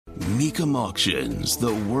Mecum Auctions,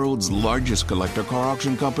 the world's largest collector car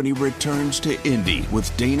auction company, returns to Indy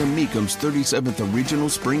with Dana Mecum's 37th Regional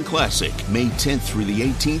Spring Classic, May 10th through the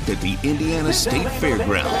 18th at the Indiana State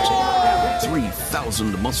Fairgrounds.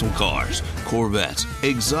 3,000 muscle cars, Corvettes,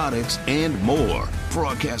 exotics, and more.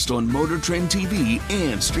 Broadcast on Motor Trend TV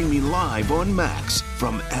and streaming live on Max.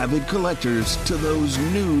 From avid collectors to those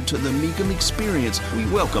new to the Mecum experience, we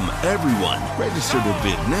welcome everyone. Register to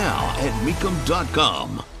bid now at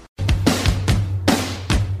Mecum.com.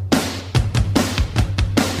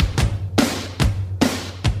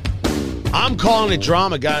 I'm calling it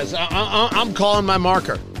drama, guys. I'm calling my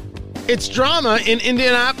marker. It's drama in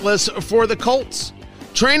Indianapolis for the Colts.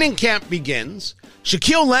 Training camp begins.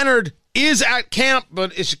 Shaquille Leonard is at camp,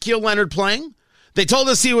 but is Shaquille Leonard playing? They told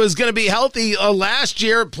us he was going to be healthy last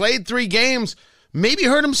year, played 3 games, maybe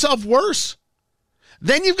hurt himself worse.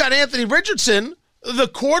 Then you've got Anthony Richardson, the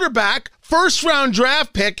quarterback, first-round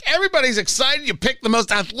draft pick. Everybody's excited. You picked the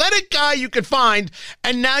most athletic guy you could find,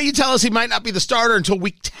 and now you tell us he might not be the starter until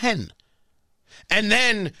week 10. And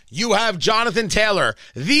then you have Jonathan Taylor,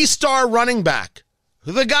 the star running back,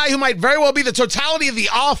 the guy who might very well be the totality of the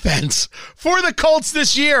offense for the Colts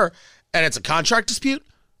this year. And it's a contract dispute.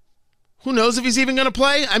 Who knows if he's even going to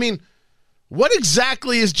play? I mean, what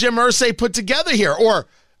exactly is Jim Irsay put together here? Or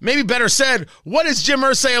maybe better said, what has Jim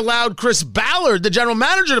Irsay allowed Chris Ballard, the general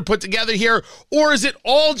manager, to put together here? Or is it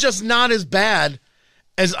all just not as bad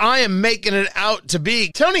as I am making it out to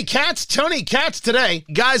be? Tony Katz today.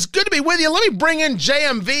 Guys, good to be with you. Let me bring in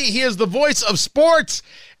JMV. He is the voice of sports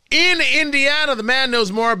in Indiana. The man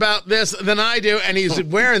knows more about this than I do, and he's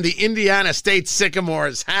wearing the Indiana State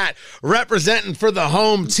Sycamores hat, representing for the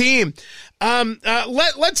home team.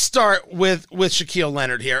 Let's start with Shaquille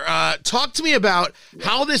Leonard here. Talk to me about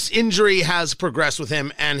how this injury has progressed with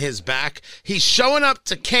him and his back. He's showing up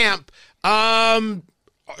to camp.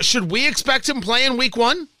 Should we expect him playing week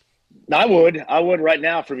 1? I would right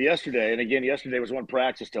now from yesterday. And again, yesterday was one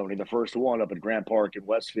practice, Tony, the first one up at Grant Park in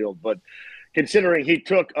Westfield. But considering he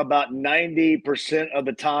took about 90% of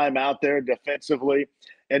the time out there defensively,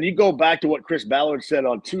 and you go back to what Chris Ballard said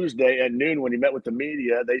on Tuesday at noon when he met with the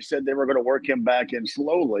media, they said they were going to work him back in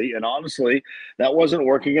slowly. And honestly, that wasn't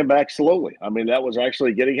working him back slowly. I mean, that was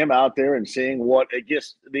actually getting him out there and seeing what, I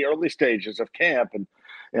guess, the early stages of camp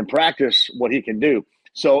and practice, what he can do.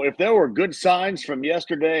 So if there were good signs from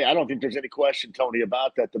yesterday, I don't think there's any question, Tony,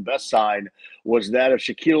 about that. The best sign was that of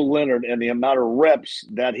Shaquille Leonard and the amount of reps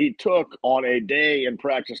that he took on a day in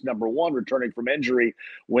practice number 1, returning from injury,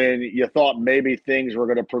 when you thought maybe things were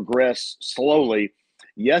going to progress slowly.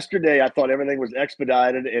 Yesterday, I thought everything was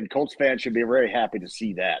expedited, and Colts fans should be very happy to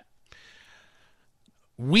see that.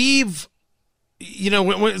 When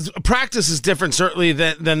practice is different, certainly,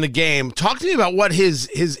 than the game. Talk to me about what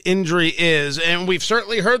his injury is. And we've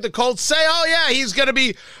certainly heard the Colts say, oh, yeah, he's going to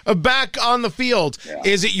be back on the field. Yeah.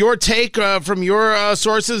 Is it your take from your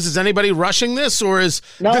sources? Is anybody rushing this, or is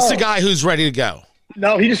this a guy who's ready to go?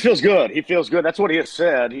 No, he just feels good. He feels good. That's what he has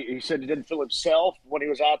said. He said he didn't feel himself when he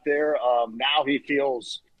was out there. Now he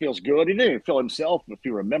feels good. He didn't even feel himself, if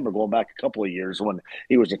you remember, going back a couple of years when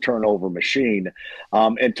he was a turnover machine.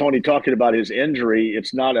 And Tony, talking about his injury,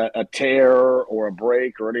 it's not a tear or a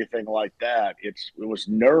break or anything like that. It was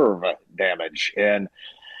nerve damage. And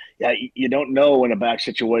yeah, you don't know in a back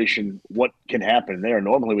situation what can happen there.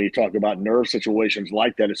 Normally when you talk about nerve situations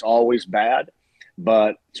like that, it's always bad.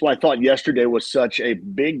 But that's why I thought yesterday was such a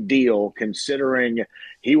big deal, considering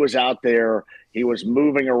he was out there, he was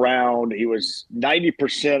moving around, he was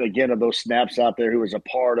 90%, again, of those snaps out there, he was a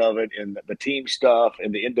part of it, and the team stuff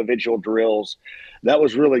and the individual drills. That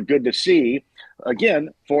was really good to see, again,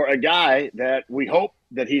 for a guy that we hope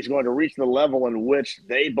that he's going to reach the level in which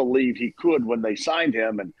they believe he could when they signed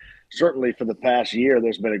him. And certainly for the past year,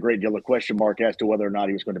 there's been a great deal of question mark as to whether or not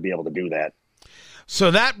he was going to be able to do that.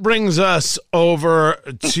 So that brings us over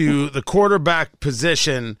to the quarterback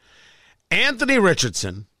position. Anthony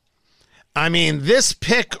Richardson. I mean, this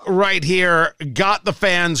pick right here got the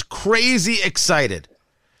fans crazy excited.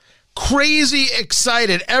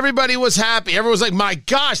 Everybody was happy. Everyone was like, my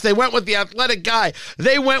gosh, they went with the athletic guy.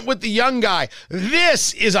 They went with the young guy.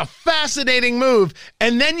 This is a fascinating move.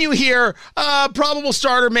 And then you hear probable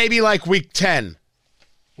starter maybe like week 10.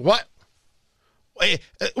 What?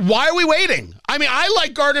 Why are we waiting? I mean, I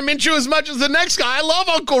like Gardner Minshew as much as the next guy. I love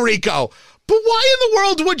Uncle Rico. But why in the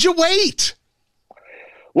world would you wait?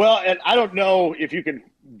 Well, and I don't know if you can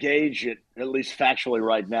gauge it, at least factually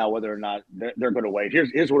right now, whether or not they're going to wait.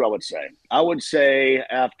 Here's what I would say. I would say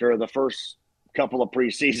after the first couple of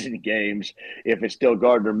preseason games, if it's still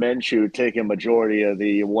Gardner Minshew taking majority of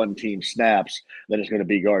the one-team snaps, then it's going to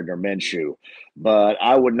be Gardner Minshew. But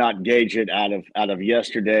I would not gauge it out of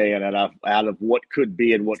yesterday and out of what could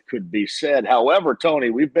be and what could be said. However, Tony,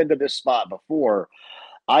 we've been to this spot before.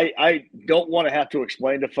 I don't want to have to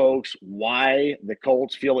explain to folks why the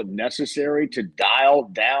Colts feel it necessary to dial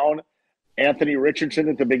down Anthony Richardson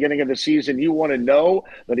at the beginning of the season. You want to know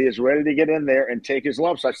that he is ready to get in there and take his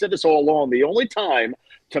lumps. I've said this all along. The only time,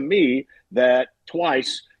 to me, that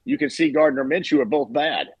twice you can see Gardner Minshew are both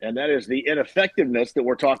bad, and that is the ineffectiveness that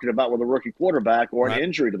we're talking about with a rookie quarterback or an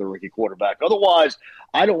injury to the rookie quarterback. Otherwise,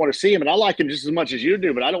 I don't want to see him, and I like him just as much as you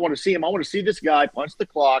do, but I don't want to see him. I want to see this guy punch the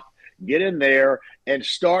clock, get in there, and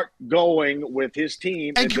start going with his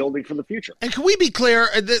team and building for the future. And can we be clear?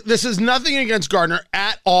 This is nothing against Gardner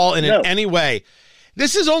at all in any way.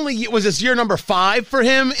 This is was this year number 5 for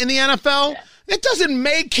him in the NFL? Yeah. It doesn't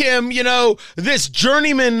make him, this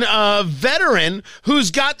journeyman veteran who's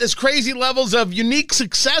got this crazy levels of unique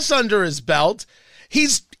success under his belt. He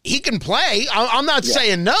can play. I'm not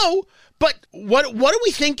saying no. But what are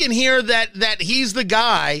we thinking here that he's the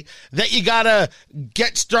guy that you got to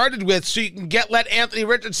get started with so you can let Anthony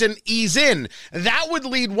Richardson ease in? That would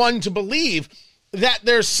lead one to believe that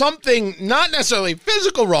there's something not necessarily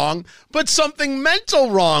physical wrong, but something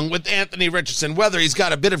mental wrong with Anthony Richardson, whether he's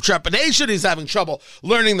got a bit of trepidation, he's having trouble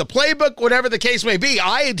learning the playbook, whatever the case may be.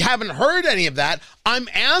 I haven't heard any of that. I'm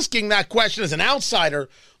asking that question as an outsider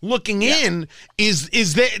looking in. Is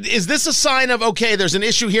this a sign of, okay, there's an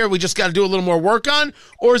issue here we just got to do a little more work on?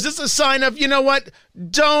 Or is this a sign of,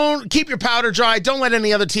 don't keep your powder dry, don't let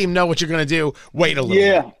any other team know what you're going to do, wait a little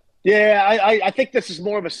bit? Yeah, I think this is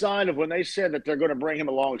more of a sign of when they said that they're going to bring him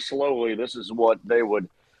along slowly. This is what they would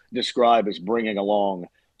describe as bringing along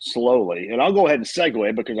slowly. And I'll go ahead and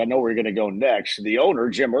segue because I know we're going to go next. The owner,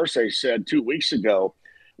 Jim Irsay, said 2 weeks ago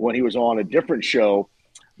when he was on a different show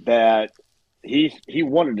that he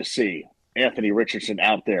wanted to see Anthony Richardson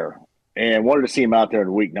out there and wanted to see him out there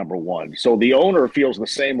in week number 1. So the owner feels the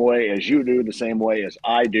same way as you do, the same way as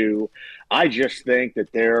I do. I just think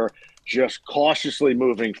that they're just cautiously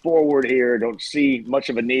moving forward here. Don't see much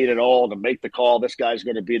of a need at all to make the call. This guy's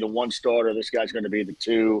going to be the 1 starter. This guy's going to be the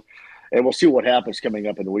 2. And we'll see what happens coming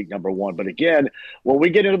up in week number 1. But again, when we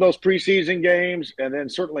get into those preseason games, and then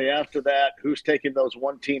certainly after that, who's taking those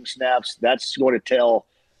one-team snaps, that's going to tell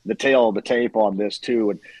the tale of the tape on this too.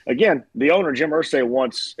 And again, the owner, Jim Irsay,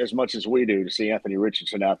 wants as much as we do to see Anthony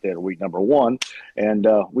Richardson out there in week number 1. And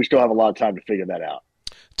we still have a lot of time to figure that out.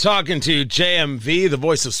 Talking to JMV, the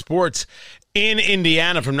voice of sports in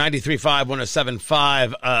Indiana from 93.5,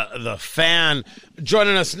 107.5, The Fan.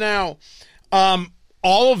 Joining us now.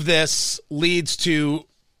 All of this leads to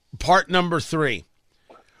part number 3,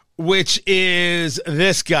 which is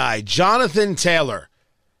this guy, Jonathan Taylor.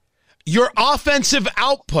 Your offensive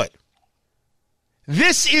output.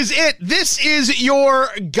 This is it. This is your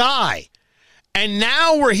guy. And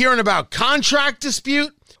now we're hearing about contract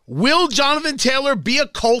dispute. Will Jonathan Taylor be a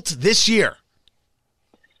Colt this year?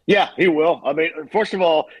 Yeah, he will. I mean, first of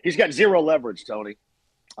all, he's got zero leverage, Tony.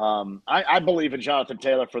 I believe in Jonathan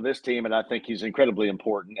Taylor for this team, and I think he's incredibly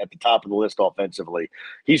important at the top of the list offensively.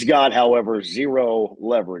 He's got, however, zero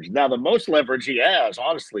leverage. Now, the most leverage he has,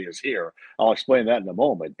 honestly, is here. I'll explain that in a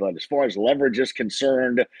moment. But as far as leverage is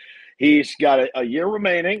concerned, he's got a year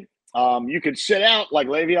remaining. You could sit out like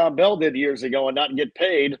Le'Veon Bell did years ago and not get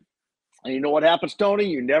paid. And you know what happens, Tony?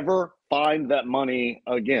 You never find that money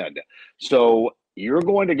again. So you're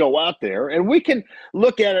going to go out there, and we can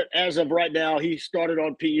look at it as of right now. He started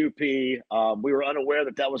on PUP. We were unaware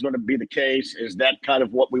that was going to be the case. Is that kind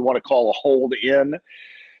of what we want to call a hold in?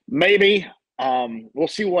 Maybe. We'll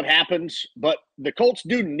see what happens. But the Colts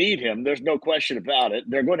do need him. There's no question about it.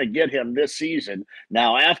 They're going to get him this season.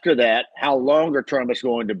 Now, after that, how longer term it's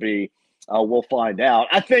going to be, we'll find out.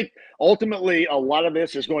 I think ultimately a lot of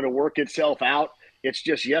this is going to work itself out. It's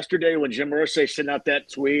just yesterday when Jim Irsay sent out that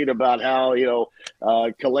tweet about how,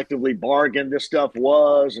 collectively bargained this stuff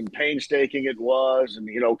was and painstaking it was and,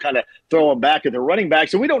 kind of throwing back at the running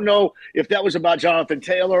backs. And we don't know if that was about Jonathan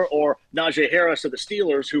Taylor or Najee Harris of the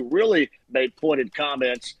Steelers, who really made pointed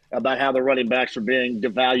comments about how the running backs were being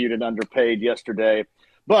devalued and underpaid yesterday.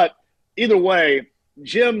 But either way,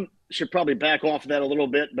 Jim should probably back off of that a little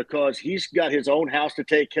bit because he's got his own house to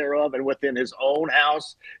take care of, and within his own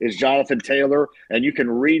house is Jonathan Taylor, and you can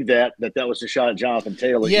read that was a shot at Jonathan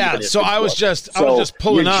Taylor. Yeah, so I was just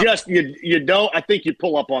pulling up. You don't. I think you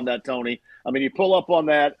pull up on that, Tony. I mean, you pull up on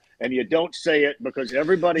that, and you don't say it because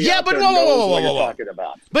everybody Yeah, out but there whoa, knows whoa, whoa, what whoa, you're whoa. talking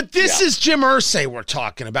about. But this Yeah. is Jim Irsay we're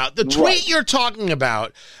talking about. The tweet Right. you're talking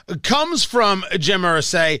about comes from Jim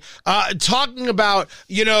Irsay talking about,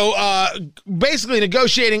 basically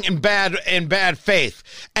negotiating in bad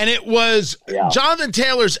faith. And it was Jonathan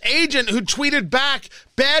Taylor's agent who tweeted back,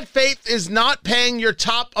 "Bad faith is not paying your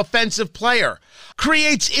top offensive player."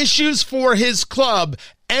 Creates issues for his club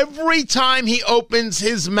every time he opens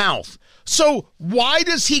his mouth. So why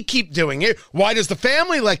does he keep doing it? Why does the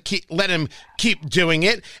family let him keep doing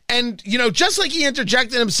it? And, just like he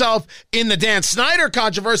interjected himself in the Dan Snyder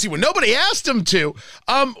controversy when nobody asked him to,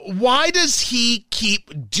 why does he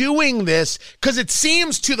keep doing this? Because it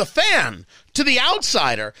seems to the fan, to the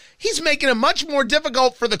outsider, he's making it much more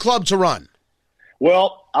difficult for the club to run.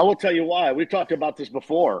 Well, I will tell you why. We've talked about this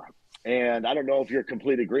before. And I don't know if you're in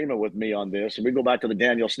complete agreement with me on this. And we go back to the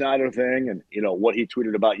Daniel Snyder thing and, what he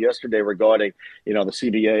tweeted about yesterday regarding, the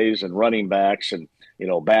CBAs and running backs and,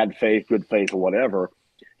 bad faith, good faith, or whatever.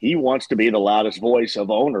 He wants to be the loudest voice of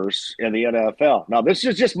owners in the NFL. Now, this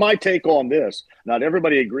is just my take on this. Not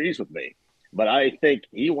everybody agrees with me. But I think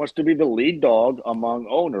he wants to be the lead dog among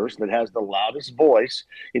owners that has the loudest voice,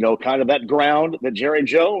 kind of that ground that Jerry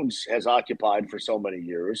Jones has occupied for so many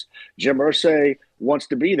years. Jim Irsay wants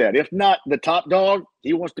to be that. If not the top dog,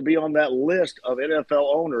 he wants to be on that list of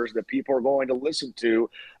NFL owners that people are going to listen to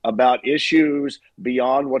about issues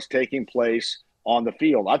beyond what's taking place on the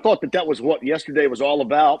field. I thought that was what yesterday was all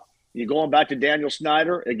about. You going back to Daniel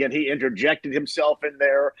Snyder, again, he interjected himself in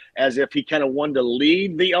there as if he kind of wanted to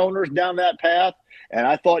lead the owners down that path. And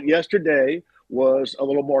I thought yesterday was a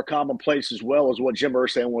little more commonplace as well as what Jim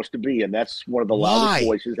Irsay wants to be. And that's one of the loudest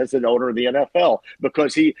voices as an owner of the NFL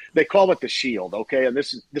because they call it the shield. Okay. And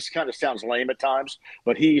this kind of sounds lame at times,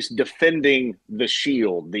 but he's defending the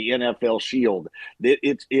shield, the NFL shield.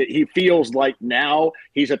 He feels like now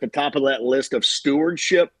he's at the top of that list of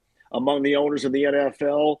stewardship among the owners of the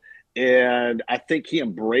NFL. And I think he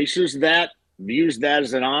embraces that, views that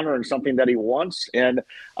as an honor and something that he wants. And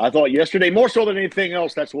I thought yesterday, more so than anything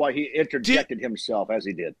else, that's why he interjected himself as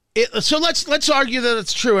he did. So let's argue that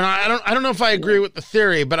it's true. And I don't know if I agree with the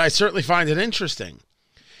theory, but I certainly find it interesting.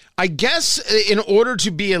 I guess in order to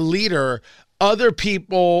be a leader, other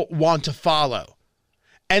people want to follow.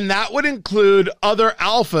 And that would include other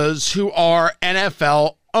alphas who are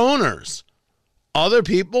NFL owners. Other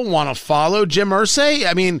people want to follow Jim Irsay?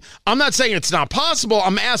 I mean, I'm not saying it's not possible.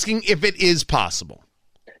 I'm asking if it is possible.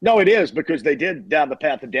 No, it is because they did down the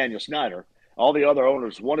path of Daniel Snyder. All the other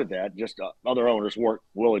owners wanted that. Just other owners weren't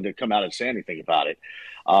willing to come out and say anything about it.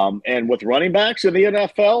 And with running backs in the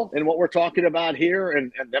NFL and what we're talking about here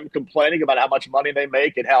and them complaining about how much money they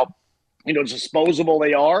make and how, disposable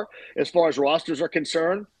they are as far as rosters are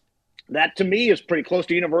concerned, that to me is pretty close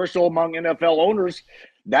to universal among NFL owners.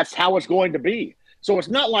 That's how it's going to be. So it's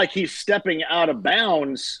not like he's stepping out of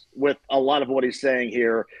bounds with a lot of what he's saying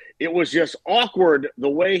here. It was just awkward the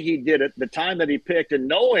way he did it, the time that he picked, and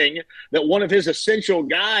knowing that one of his essential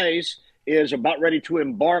guys is about ready to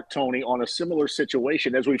embark, Tony, on a similar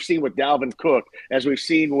situation as we've seen with Dalvin Cook, as we've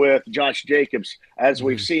seen with Josh Jacobs, as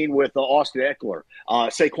we've seen with Austin Eckler,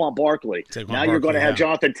 Saquon Barkley. Now you're going to have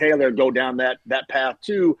Jonathan Taylor go down that path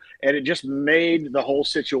too, and it just made the whole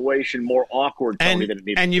situation more awkward, Tony, than it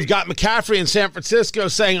needed. And you've got McCaffrey in San Francisco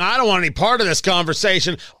saying, I don't want any part of this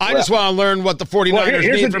conversation. I just want to learn what the 49ers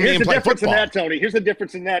need from me and play football. In that, Tony. Here's the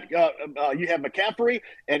difference in that. You have McCaffrey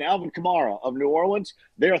and Alvin Kamara of New Orleans.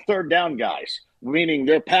 They're third down guys, meaning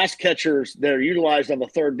they're pass catchers. They're utilized on the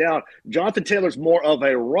third down. Jonathan Taylor's more of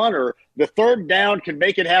a runner. The third down can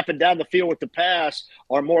make it happen down the field with the pass,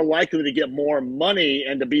 are more likely to get more money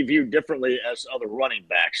and to be viewed differently as other running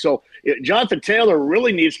backs. So Jonathan Taylor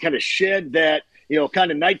really needs to kind of shed that,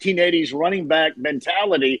 kind of 1980s running back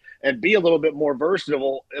mentality and be a little bit more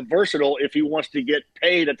versatile if he wants to get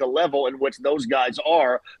paid at the level in which those guys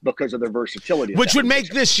are because of their versatility. Which would make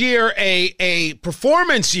this year a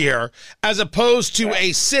performance year as opposed to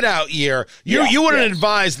a sit-out year. You wouldn't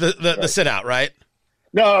advise the sit-out, right?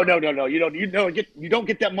 No. You don't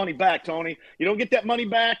get that money back, Tony. You don't get that money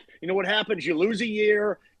back. You know what happens? You lose a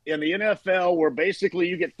year in the NFL where basically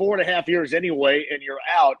you get 4.5 years anyway and you're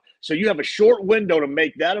out. So you have a short window to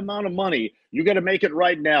make that amount of money. You got to make it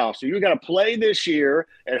right now. So you got to play this year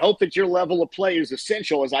and hope that your level of play is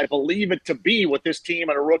essential, as I believe it to be with this team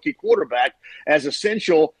and a rookie quarterback, as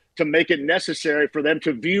essential to make it necessary for them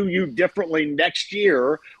to view you differently next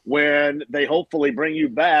year when they hopefully bring you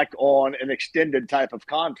back on an extended type of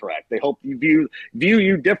contract. They hope you view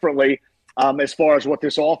you differently as far as what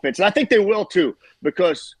this offense. And I think they will too,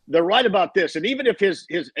 because they're right about this. And even if his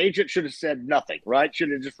agent should have said nothing, right,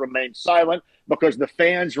 should have just remained silent because the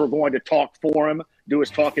fans were going to talk for him, do his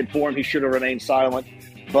talking for him, he should have remained silent.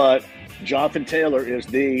 But Jonathan Taylor is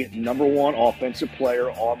the number one offensive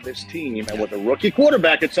player on this team. And with a rookie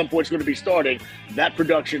quarterback at some point is going to be starting, that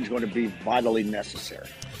production is going to be vitally necessary.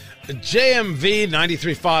 JMV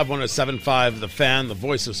 93.5, 107.5, The Fan, the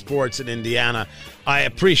voice of sports in Indiana. I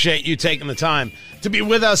appreciate you taking the time to be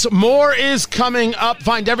with us. More is coming up.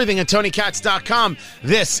 Find everything at TonyKatz.com.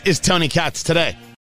 This is Tony Katz Today.